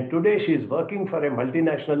 And today she is working for a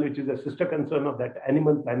multinational, which is a sister concern of that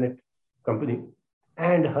Animal Planet company.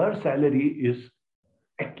 And her salary is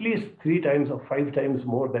at least 3 times or 5 times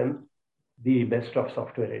more than the best of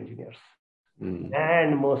software engineers.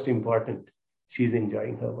 And most important, she's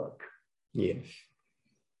enjoying her work. Yes.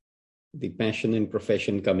 The passion and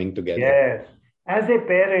profession coming together. Yes. As a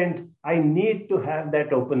parent, I need to have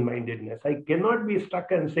that open-mindedness. I cannot be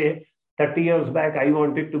stuck and say, 30 years back, I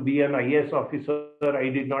wanted to be an IAS officer. I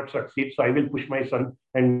did not succeed, so I will push my son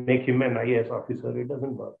and make him an IAS officer. It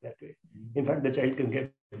doesn't work that way. In fact, the child can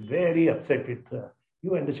get very upset with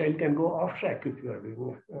you, and the child can go off track if you are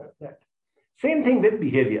doing that. Same thing with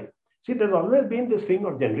behavior. See, there's always been this thing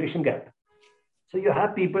of generation gap. So you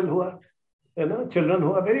have people who are, children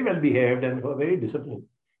who are very well behaved and who are very disciplined.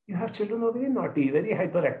 You have children who are very naughty, very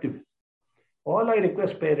hyperactive. All I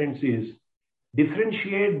request parents is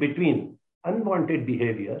differentiate between unwanted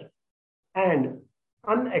behavior and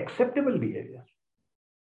unacceptable behavior.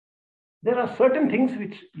 There are certain things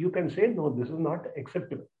which you can say, no, this is not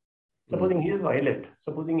acceptable. Supposing he is violent,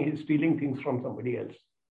 supposing he is stealing things from somebody else.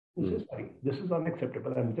 This is sorry, this is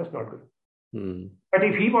unacceptable. I'm just not good. But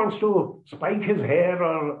if he wants to spike his hair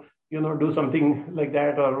or do something like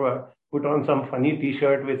that, or put on some funny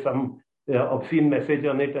T-shirt with some obscene message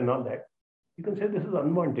on it and all that, you can say this is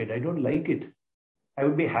unwanted. I don't like it. I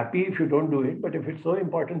would be happy if you don't do it, but if it's so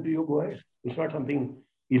important to you, go ahead. It's not something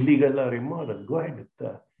illegal or immoral. Go ahead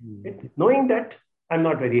with it. Knowing that, I'm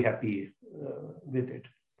not very happy with it.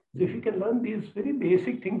 So if you can learn these very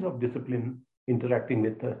basic things of discipline, interacting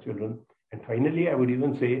with the children. And finally, I would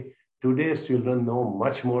even say today's children know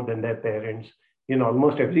much more than their parents in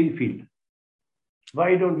almost every field.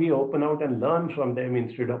 Why don't we open out and learn from them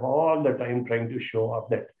instead of all the time trying to show off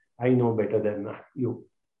that I know better than you?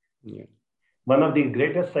 Yeah. One of the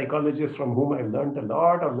greatest psychologists from whom I've learned a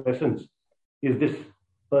lot of lessons is this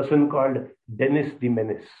person called Dennis the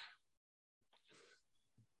Menace.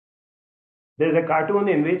 There's a cartoon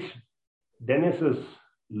in which Dennis is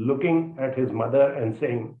looking at his mother and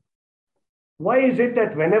saying, why is it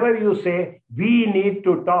that whenever you say we need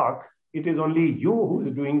to talk, it is only you who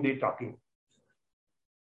is doing the talking?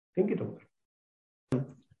 Think it over.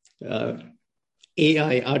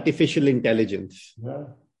 AI, artificial intelligence. Yeah.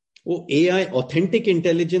 Oh, AI, authentic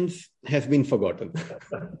intelligence has been forgotten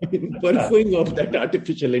in pursuing of that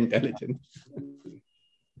artificial intelligence.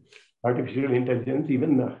 Artificial intelligence,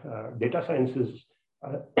 even data science is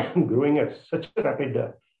growing at such a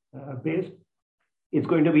rapid pace. It's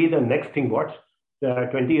going to be the next thing. What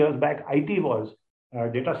 20 years back IT was,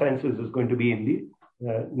 data sciences is going to be in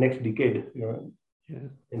the next decade.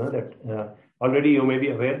 That already you may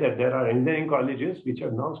be aware that there are engineering colleges which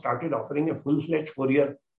have now started offering a full-fledged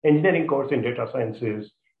 4-year engineering course in data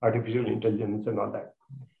sciences, artificial intelligence, and all that.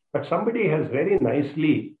 But somebody has very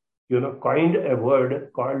nicely, coined a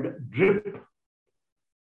word called DRIP.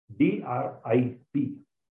 D-R-I-P.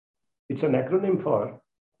 It's an acronym for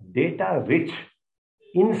data rich,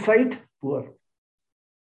 insight poor.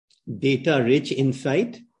 Data rich,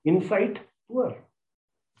 insight poor.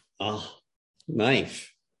 Ah, nice.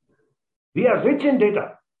 We are rich in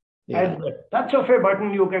data. Yeah. At the touch of a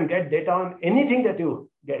button, you can get data on anything that you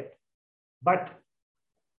get. But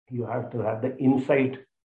you have to have the insight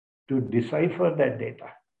to decipher that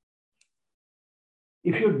data.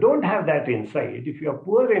 If you don't have that insight, if you're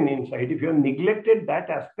poor in insight, if you've neglected that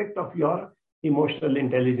aspect of your emotional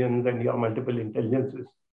intelligence and your multiple intelligences,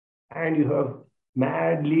 and you have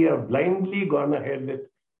madly or blindly gone ahead with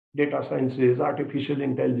data sciences, artificial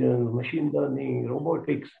intelligence, machine learning,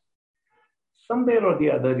 robotics, somewhere or the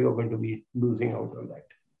other, you're going to be losing out on that.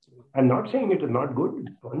 I'm not saying it is not good.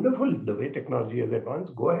 It's wonderful the way technology has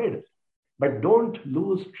advanced. Go ahead. But don't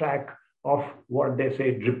lose track of what they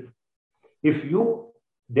say drip. If rich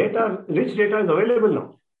data is available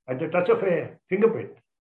now at the touch of a fingerprint,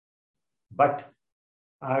 but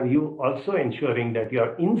are you also ensuring that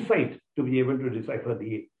your insight to be able to decipher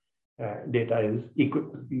the data is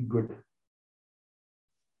equally good?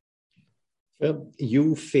 So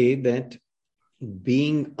you say that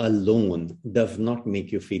being alone does not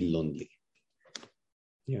make you feel lonely.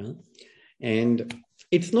 Yeah. And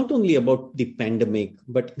it's not only about the pandemic,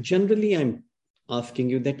 but generally I'm asking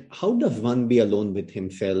you that how does one be alone with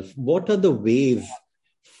himself? What are the ways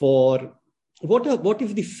for, what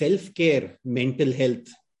is the self-care mental health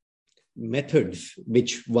methods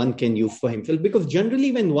which one can use for himself? Because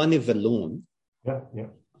generally when one is alone,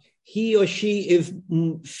 he or she is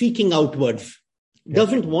seeking outwards,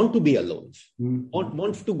 doesn't want to be alone,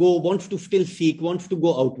 wants to go, wants to still seek, wants to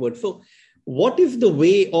go outward. So what is the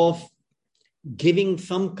way of giving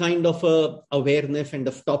some kind of a awareness and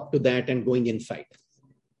a stop to that and going inside?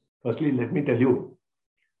 Firstly, let me tell you,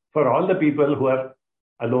 for all the people who are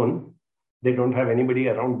alone, they don't have anybody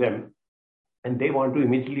around them, and they want to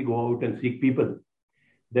immediately go out and seek people.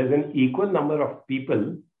 There's an equal number of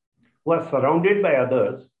people who are surrounded by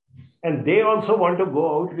others, and they also want to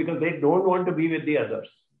go out because they don't want to be with the others.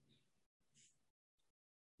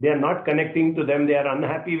 They are not connecting to them. They are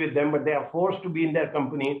unhappy with them, but they are forced to be in their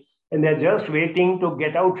company. And they're just waiting to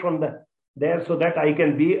get out from there so that I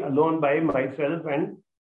can be alone by myself and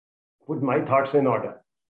put my thoughts in order.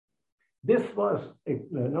 This was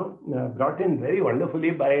brought in very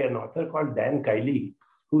wonderfully by an author called Dan Kiley,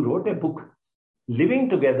 who wrote a book, Living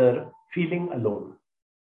Together, Feeling Alone.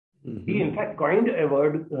 Mm-hmm. He, in fact, coined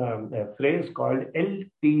a phrase called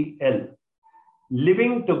LTL,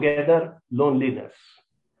 Living Together Loneliness.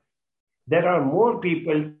 There are more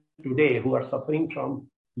people today who are suffering from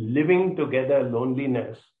living together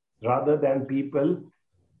loneliness rather than people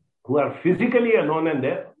who are physically alone and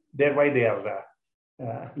thereby they are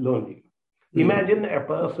lonely. Mm-hmm. Imagine a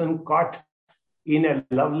person caught in a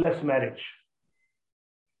loveless marriage.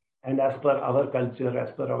 And as per our culture,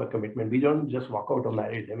 as per our commitment, we don't just walk out of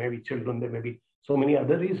marriage. There may be children, there may be so many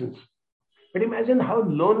other reasons. But imagine how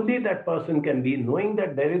lonely that person can be, knowing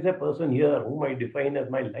that there is a person here whom I define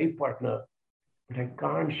as my life partner, but I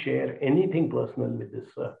can't share anything personal with this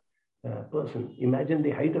person. Imagine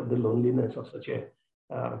the height of the loneliness of such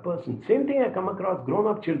a person. Same thing I come across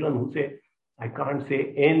grown-up children who say, I can't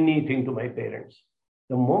say anything to my parents.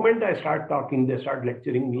 The moment I start talking, they start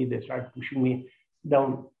lecturing me, they start pushing me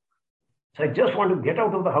down. So I just want to get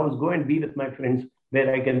out of the house, go and be with my friends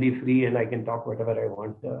where I can be free and I can talk whatever I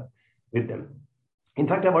want with them. In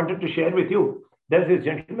fact, I wanted to share with you, there's this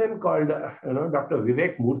gentleman called Dr.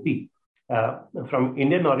 Vivek Murthy from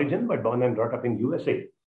Indian origin, but born and brought up in USA.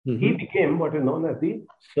 Mm-hmm. He became what is known as the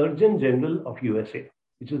Surgeon General of USA,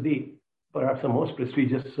 which is perhaps the most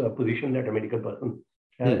prestigious position that a medical person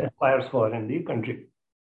aspires for in the country.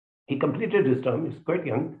 He completed his term, he's quite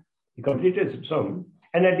young, he completed his term,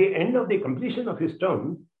 and at the end of the completion of his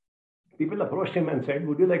term, people approached him and said,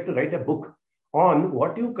 would you like to write a book on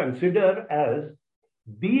what you consider as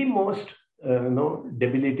the most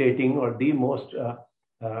debilitating or the most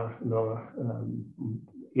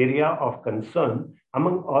area of concern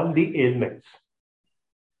among all the ailments?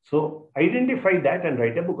 So identify that and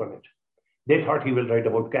write a book on it. They thought he will write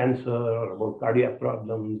about cancer or about cardiac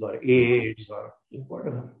problems or AIDS or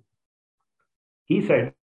whatever. He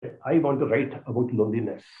said, I want to write about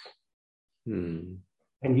loneliness. And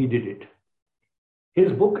he did it.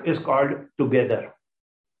 His book is called Together.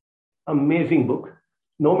 Amazing book.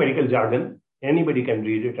 No medical jargon. Anybody can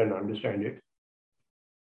read it and understand it.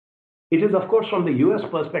 It is, of course, from the US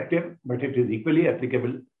perspective, but it is equally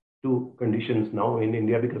applicable to conditions now in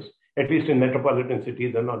India, because at least in metropolitan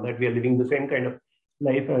cities and all that, we are living the same kind of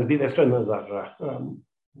life as the Westerners are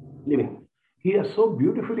living. He has so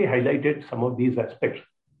beautifully highlighted some of these aspects.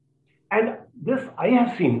 And this I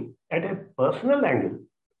have seen at a personal angle,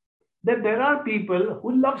 that there are people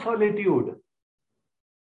who love solitude.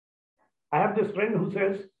 I have this friend who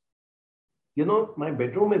says, my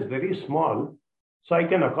bedroom is very small, so I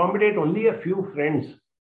can accommodate only a few friends.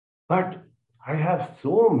 But I have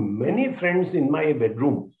so many friends in my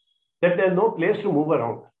bedroom that there's no place to move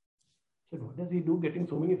around. I said, what does he do getting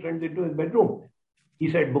so many friends into his bedroom?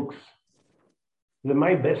 He said, books.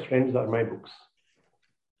 My best friends are my books.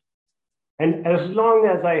 And as long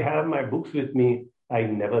as I have my books with me, I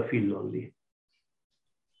never feel lonely.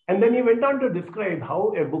 And then he went on to describe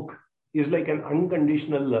how a book is like an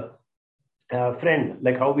unconditional friend,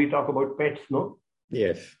 like how we talk about pets, no?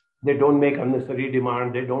 Yes. They don't make unnecessary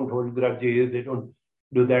demands. They don't hold grudges. They don't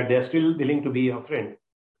do that. They're still willing to be your friend.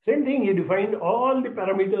 Same thing, he defined all the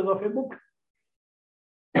parameters of a book.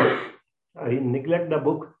 I neglect the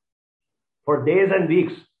book for days and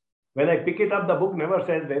weeks. When I pick it up, the book never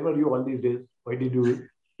says, where were you all these days? Why did you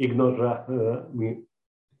ignore me?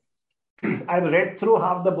 I've read through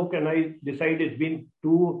half the book and I decide it's been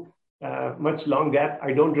too much long gap.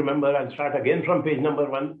 I don't remember. I'll start again from page number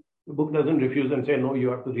 1. The book doesn't refuse and say, no, you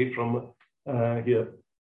have to read from here.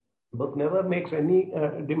 The book never makes any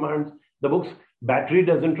demands. The book's battery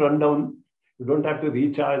doesn't run down. You don't have to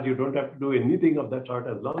recharge. You don't have to do anything of that sort.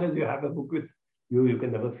 As long as you have a book with you, you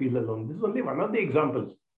can never feel alone. This is only one of the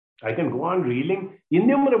examples. I can go on reeling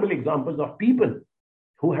innumerable examples of people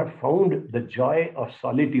who have found the joy of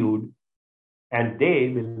solitude and they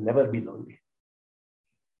will never be lonely.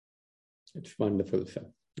 It's wonderful, sir.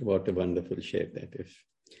 What a wonderful share that is.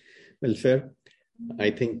 Well, sir,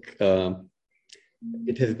 I think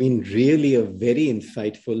it has been really a very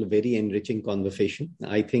insightful, very enriching conversation.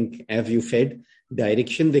 I think, as you said,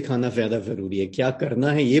 direction दिखाना ज़्यादा ज़रूरी है. क्या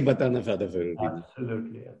करना है ये बताना ज़्यादा ज़रूरी है.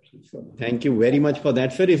 Absolutely. So, thank you very much for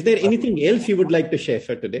that, sir. Is there anything else you would like to share,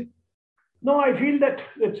 sir, today? No, I feel that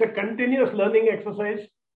it's a continuous learning exercise.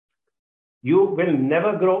 You will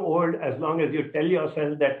never grow old as long as you tell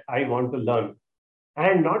yourself that I want to learn.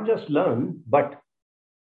 And not just learn, but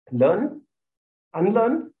learn,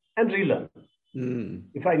 unlearn, and relearn.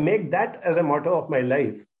 If I make that as a motto of my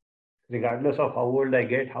life, regardless of how old I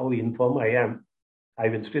get, how infirm I am, I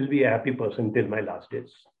will still be a happy person till my last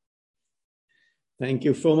days. Thank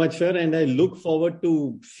you so much, sir. And I look forward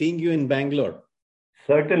to seeing you in Bangalore.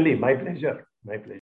 Certainly, my pleasure. My pleasure.